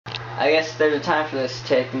I guess there's a time for this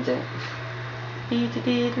tick and tick. You're going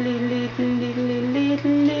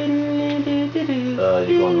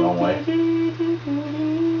the wrong way. You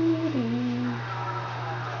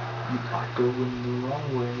are going the wrong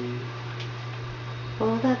way.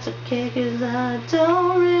 Well, that's okay, 'cause I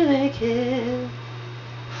don't really care.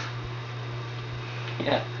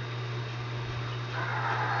 Yeah.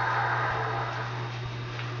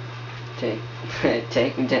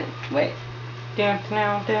 Take me down. Wait. Oh,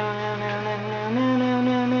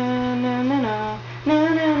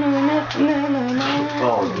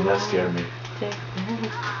 dude, that scared me. Get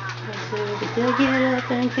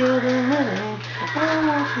up and kill the living. I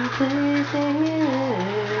want you, please take me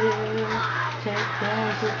there. Take down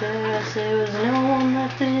to there. I said, there's no one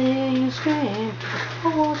left to hear you scream. I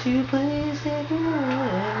want you, please take me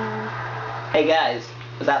there. Hey guys,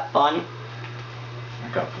 was that fun? I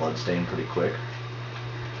got bloodstained pretty quick.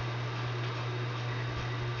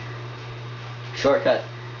 Shortcut.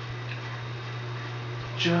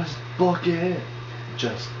 Just book it.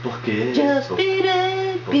 Just book it. Just book beat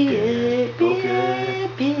it, book beat it, beat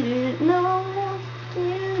it, beat it. No,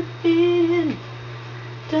 beat it.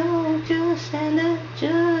 Don't just stand there,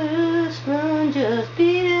 just run. Just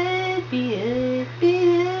beat it, beat it,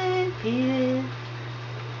 beat it, beat it.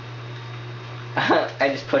 I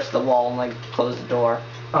just pushed the wall and like closed the door.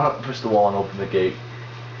 Push the wall and open the gate.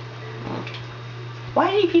 Why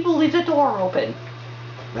do people leave the door open?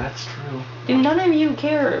 That's true. Do none of you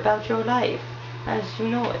care about your life as you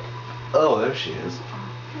know it? Oh, there she is.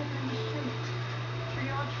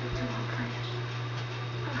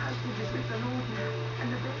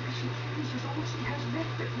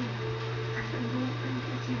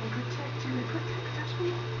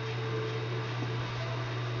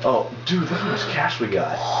 Oh, dude, look how much cash we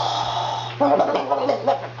got.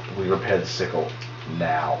 We repaired the sickle.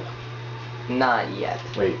 Now. Not yet.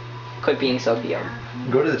 Wait. Quit being so cute.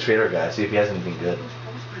 Go to the trader guy, see if he has anything good.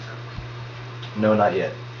 No, not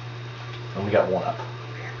yet. And we got one up.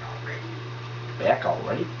 Back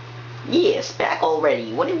already? Yes, back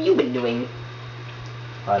already. What have you been doing?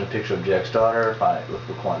 Find a picture of Jack's daughter, find look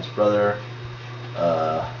for Quan's brother.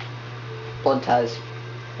 Blood ties.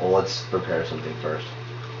 Well, let's prepare something first.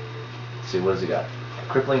 Let's see, what has he got? A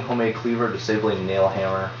crippling homemade cleaver, disabling nail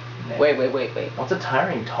hammer. Wait. What's a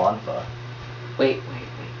tiring tonfa? Wait.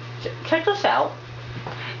 Check this out.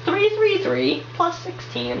 333 plus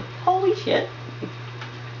 16. Holy shit.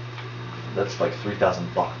 That's like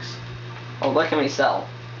 $3,000 bucks. Oh, what can we sell?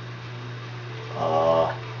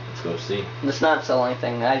 Let's go see. Let's not sell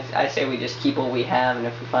anything. I say we just keep what we have, and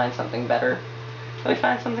if we find something better, we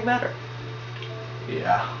find something better.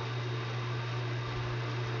 Yeah.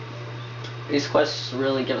 These quests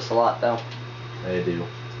really give us a lot, though. They do.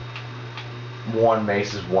 One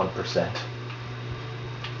mace is 1%.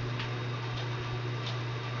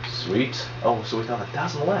 Sweet. Oh, so we got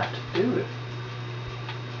 1,000 left. Dude.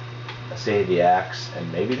 I say the axe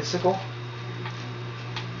and maybe the sickle?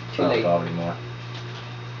 Too late. Not anymore.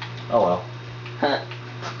 Oh well. Huh.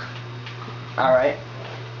 Alright.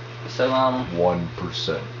 So,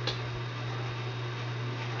 1%.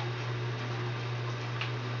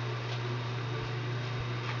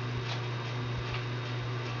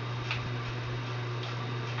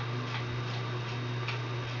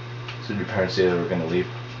 So did your parents say they were going to leave?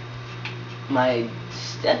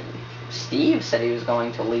 Steve said he was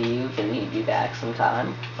going to leave and he'd be back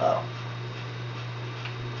sometime. Oh.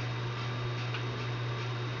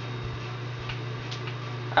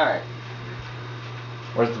 Alright.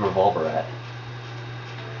 Where's the revolver at?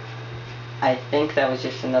 I think that was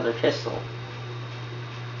just another pistol.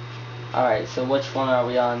 Alright, so which one are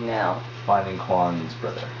we on now? Finding Quan's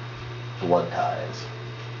brother. Blood ties.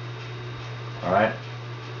 Alright.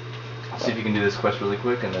 Let's see if you can do this quest really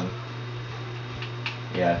quick and then...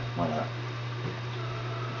 Yeah, why not?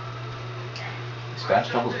 These fast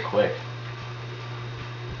travels are quick.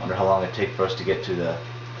 Wonder how long it take for us to get to the...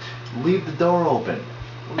 Leave the door open!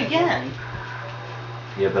 Again?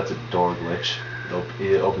 Yeah, that's a door glitch.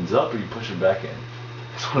 It opens up or you push it back in.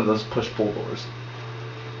 It's one of those push-pull doors.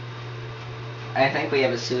 I think we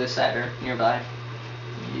have a suicider nearby.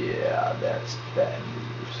 Yeah, that's bad news.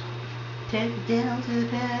 Take it down to the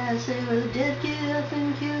past, say where the dead get up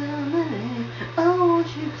and kill the living. Oh, won't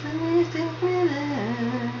you please take me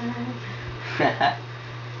there?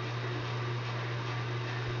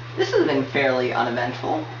 This has been fairly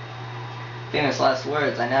uneventful. Famous last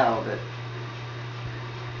words, I know, but...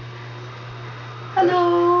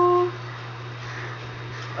 Hello!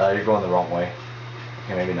 You're going the wrong way.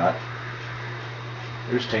 Okay, maybe not.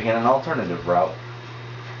 You're just taking an alternative route.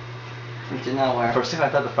 To nowhere. First thing I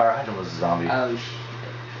thought the fire hydrant was a zombie. Oh shit.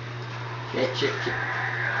 Shit.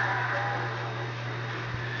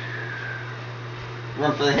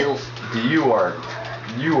 Run for the hills.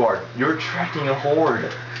 You're attracting a horde.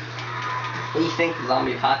 What do you think the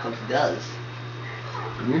zombie apocalypse does?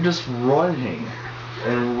 You're just running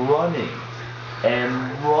and running and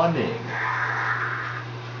running.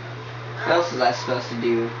 What else was I supposed to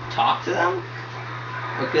do? Talk to them?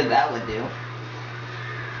 What good that would do?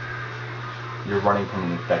 You're running from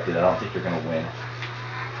an infected. I don't think you're gonna win.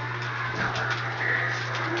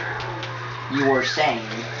 You were saying.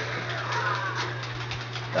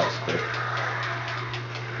 That was quick.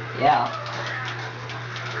 Yeah.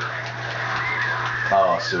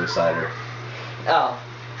 Oh, suicider. Oh.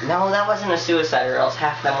 No, that wasn't a suicide, or else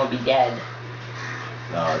half of them would be dead.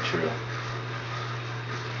 Oh, true.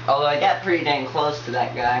 Although I got pretty dang close to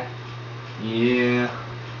that guy. Yeah.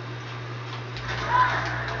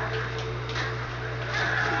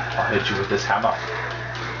 I'll hit you with this hammer.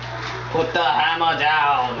 Put the hammer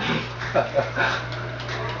down!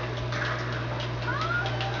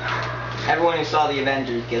 Everyone who saw the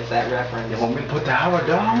Avengers gets that reference. You want me to put the hammer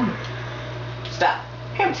down? Stop.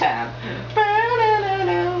 Ham time.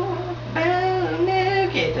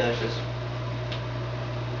 Can't touch this.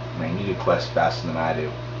 Man, you do quests faster than I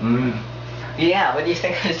do. Yeah, what do you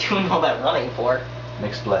think I was doing all that running for?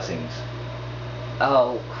 Mixed blessings.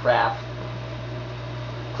 Oh, crap.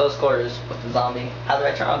 Close quarters with the zombie. How do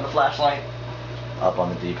I turn on the flashlight? Up on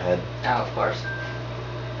the D-pad. Oh, of course.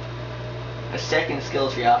 The second skill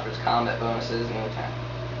tree offers combat bonuses anytime.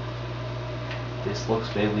 This looks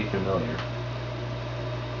vaguely familiar.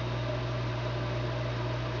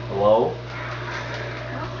 Hello?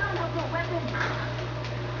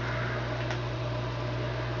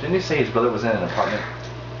 Didn't he say his brother was in an apartment?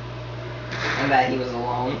 And that he was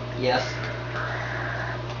alone? Yes.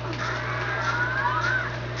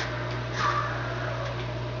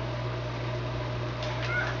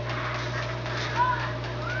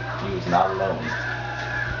 He was not alone.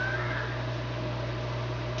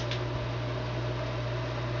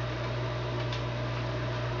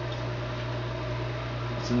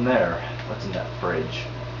 What's in there? What's in that fridge?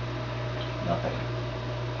 Nothing.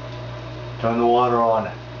 Turn the water on.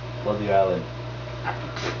 Flood the island.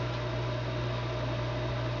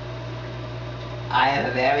 I have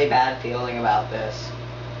a very bad feeling about this.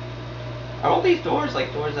 Are all these doors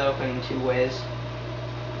like doors that open in 2 ways?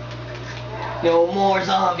 No more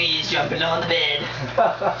zombies jumping on the bed.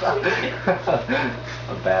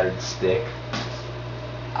 A battered stick.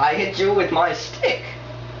 I hit you with my stick.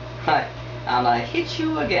 And I hit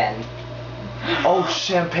you again. Oh,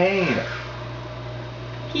 champagne!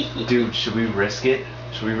 Dude, should we risk it?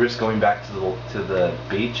 Should we risk going back to the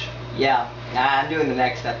beach? Yeah, I'm doing the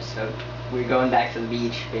next episode. We're going back to the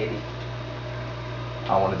beach, baby.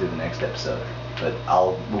 I want to do the next episode, but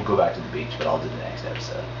we'll go back to the beach, but I'll do the next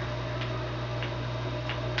episode.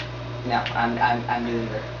 No, I'm doing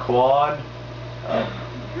the Quad.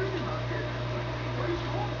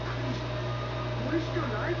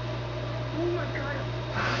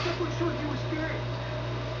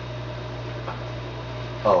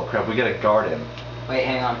 Oh crap, we gotta guard him. Wait,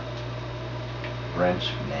 hang on.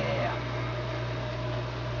 Wrench? Nah.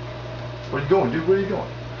 Where are you going, dude? Where are you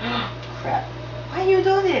going? Crap. Why you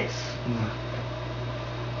do this?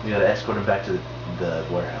 We gotta escort him back to the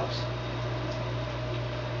warehouse.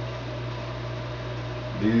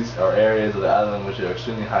 These are areas of the island which are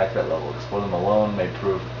extremely high threat level. Exploring them alone may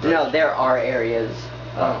prove... No, there are areas.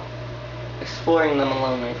 Exploring them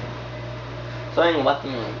alone may... Throwing a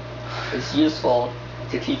weapon is useful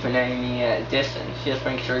to keep an enemy at a distance. Just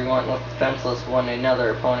make sure you aren't left defenseless when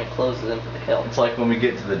another opponent closes in for the kill. It's like when we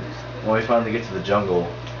finally get to the jungle,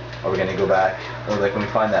 are we gonna go back? Or like when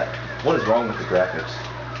we find that... What is wrong with the graphics?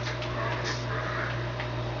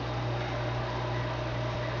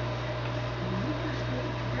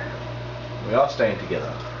 We are staying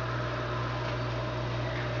together.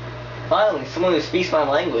 Finally, someone who speaks my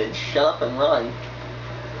language. Shut up and run.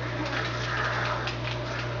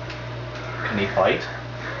 Can he fight?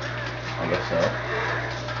 I guess so.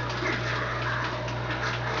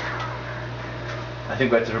 I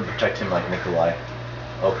think we have to protect him like Nikolai.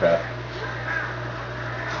 Oh crap.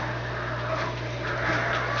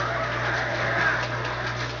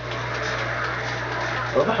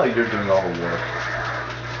 I love how you're doing all the work.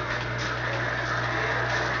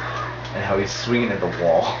 And how he's swinging at the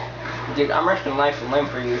wall. Dude, I'm risking life and limb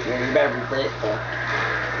for you here. You better be grateful.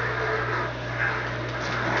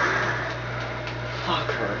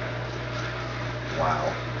 Fuck her.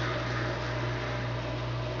 Wow.